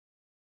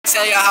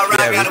Tell y'all how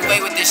I got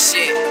away with this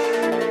shit.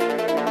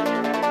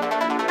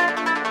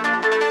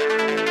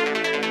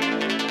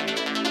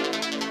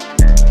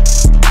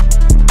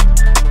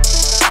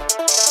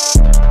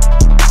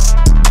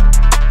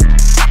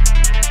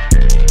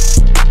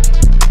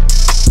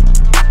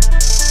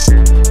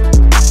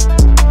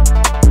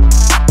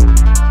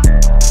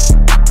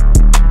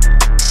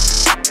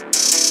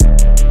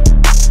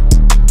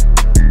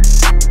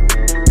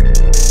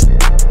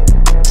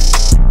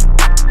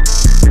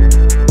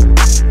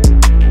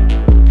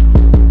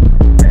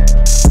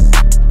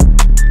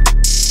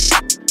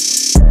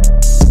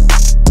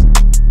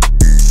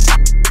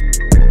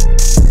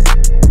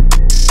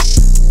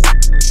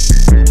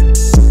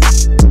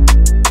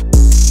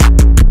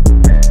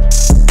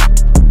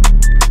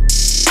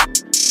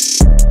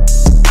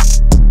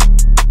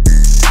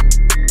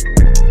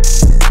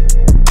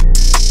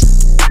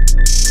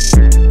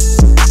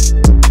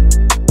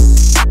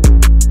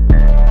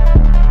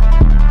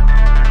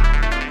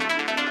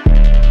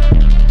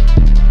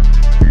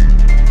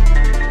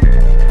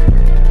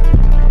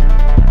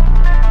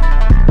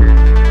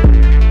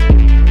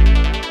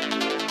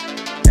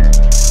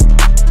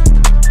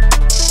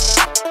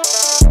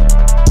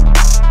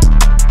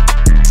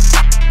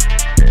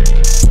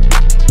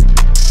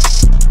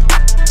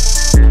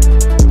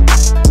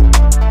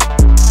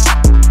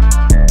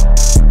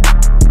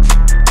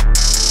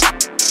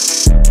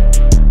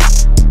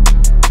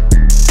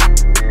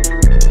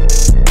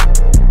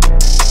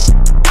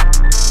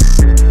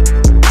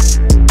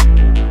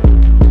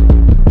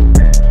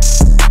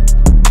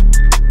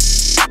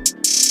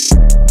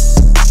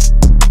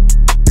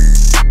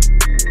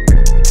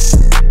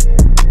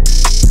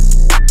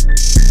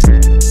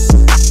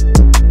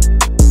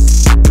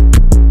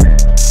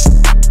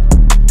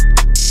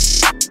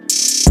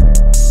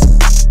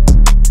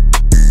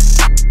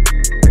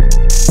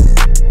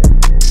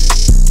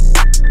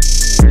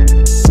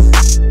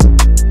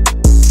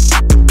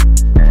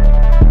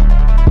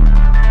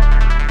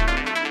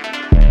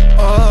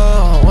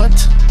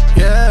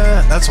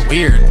 That's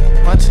weird.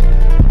 What?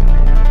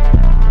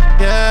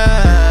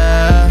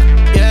 Yeah.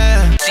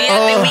 See, I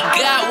think we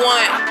got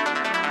one.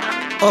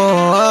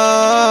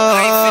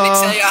 I ain't finna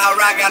tell y'all how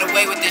I got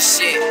away with this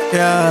shit.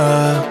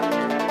 Yeah.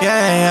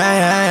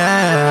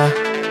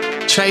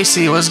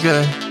 Tracy, what's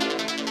good?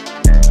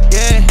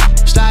 Yeah,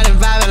 started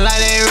vibing like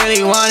they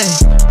really want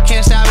it.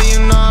 Can't stop it, you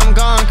know I'm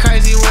going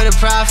crazy with a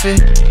profit.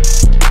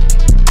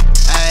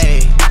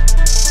 Hey,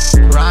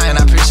 Ryan,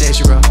 I appreciate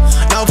you, bro.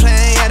 No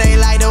playing, yeah, they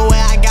like the way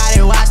I got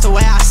it. Watch the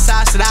way I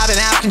sauce it, I've been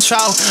out of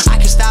control. I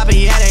can stop it,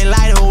 yeah, they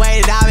like the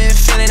way that I've been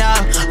feeling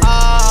up.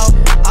 Oh,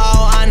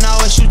 I know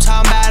what you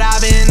talking about,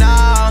 I've been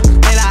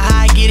they like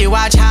how I get it,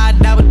 watch how I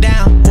double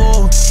down.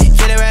 Ooh,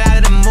 get it right out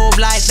of the move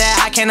like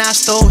that, I cannot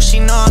stool. She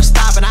know I'm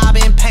stopping, I've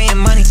been paying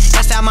money,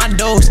 that's out my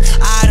dose.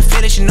 I had to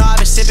feel it, you know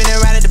I've been sipping it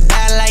right at the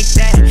bag like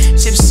that.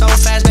 Sipping so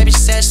fast, baby,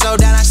 she said slow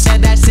down, I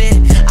said that's it.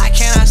 I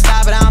cannot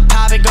stop it, I'm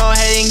popping, go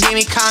ahead and give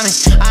me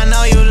comments. I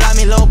know you love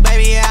me, little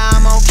baby, yeah,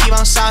 I'm gon' keep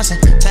on saucing.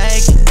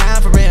 Take it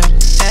down for real,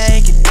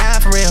 take it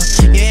down for real.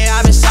 Yeah,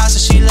 I've been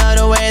saucing, she love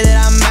the way that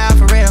I'm out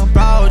for real.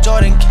 Bro,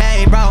 Jordan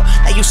K, bro,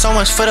 thank you so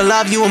much for the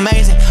love, you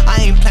amazing.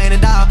 I ain't playing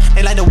it all,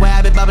 they like the way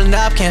I've been bubbling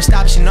up. Can't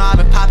stop it, you know I've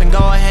been popping,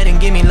 go ahead and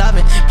give me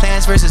loving.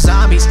 Plants versus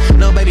zombies,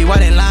 little baby, why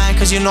they lying?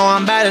 Cause you know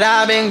I'm bad at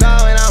I've been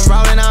going, I'm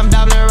rolling, I'm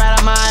doubling right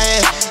out my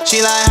head.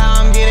 She like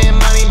how I'm getting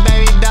money,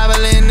 baby,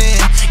 doubling in.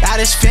 Got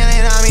this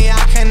feeling on me,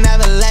 I can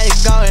never let it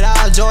go at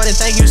all. Jordan,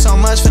 thank you so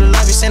much for the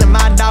love you sending,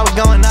 my dog was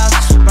going up.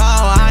 Bro,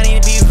 I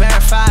need to be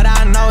verified,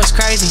 I know it's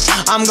crazy.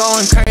 I'm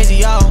going crazy,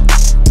 yo.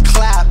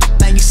 Clap,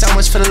 thank you so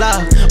much for the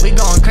love. We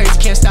going crazy,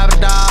 can't stop it,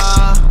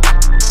 dawg.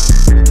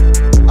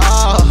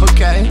 Oh,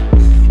 okay.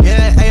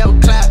 Yeah, ayo,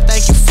 clap,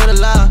 thank you for the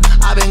love.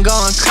 I've been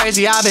going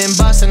crazy, I've been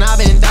busting, I've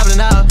been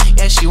doubling up.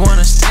 Yeah, she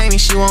wanna stay me,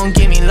 she won't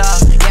give me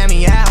love. Yeah,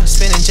 me out,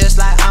 spinning just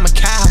like I'm a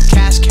cow,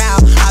 cash cow.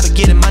 I've been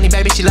getting money,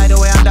 baby, she like the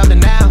way I'm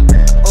doubling now.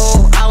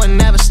 Oh, I would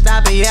never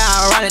stop it, yeah,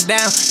 I'll run it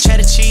down.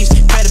 Cheddar cheese,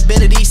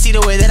 credibility, see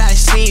the way that I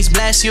sneeze.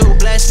 Bless you,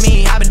 bless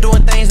me, I've been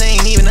doing things they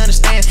ain't even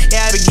understand.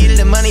 Yeah, I been getting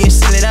the money and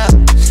send it up.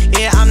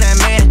 Yeah, I'm that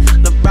man,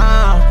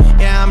 LeBron,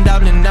 yeah, I'm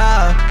doubling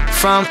up.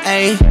 From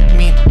A,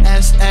 me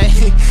S-A,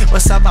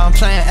 what's up, I'm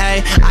playing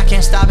A. I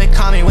can't stop it,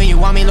 call me when you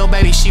want me, little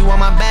baby, she want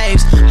my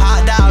babes.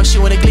 Hot dog, she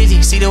want a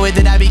glizzy, see the way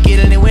that I be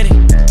getting it with it.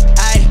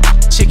 Ay,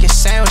 chicken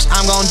sandwich,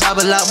 I'm gon'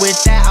 double up with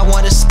that. I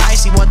want the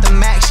spicy, want the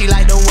max, she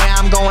like the way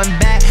I'm going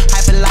back.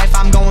 Hyper life,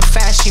 I'm going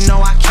fast, she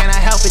know I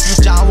cannot help it.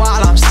 John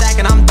Wall, I'm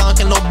stacking, I'm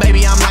dunking, little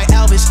baby, I'm like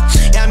Elvis.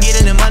 Yeah, I'm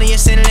getting the money and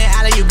sending it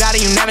out of you got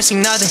it, you never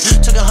see nothing.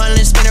 Took 100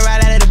 and spin it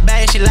right out of the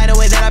bag, she like the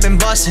way that I've been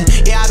busting.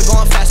 Yeah, I been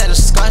going fast at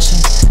discussion.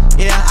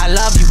 Yeah, I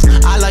love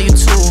you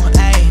too,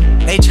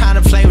 ayy. They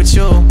tryna play with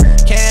you.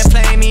 Can't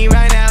play me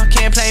right now,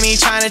 can't play me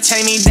tryna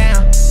take me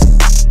down.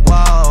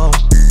 Whoa,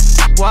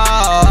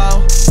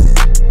 whoa.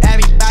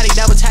 Everybody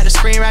double tap the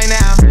screen right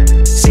now.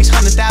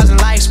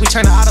 600,000 likes, we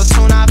turn the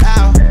auto-tune off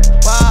out.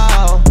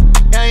 Whoa,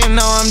 yeah, you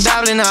know I'm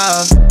doubling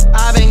up.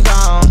 I've been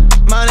gone,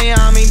 money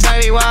on me,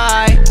 baby,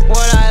 why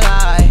would I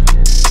lie?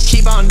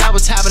 Keep on double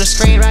tapping the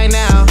screen right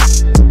now.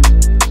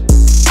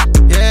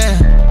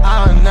 Yeah,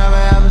 I would never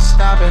ever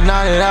stop it,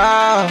 not at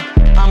all.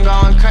 I'm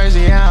going crazy,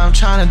 yeah, I'm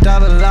tryna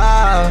double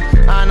up.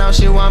 I know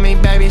she want me,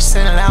 baby,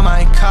 sending out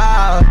my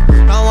call.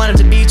 Don't want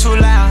it to be too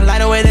loud, like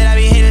the way that I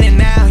be hitting it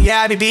now.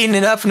 Yeah, I be beating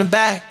it up from the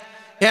back.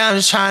 Yeah, I'm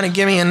just trying to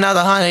give me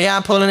another 100, yeah,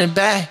 I'm pulling it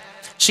back.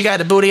 She got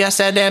the booty, I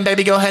said, damn,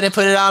 baby, go ahead and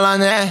put it all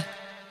on that.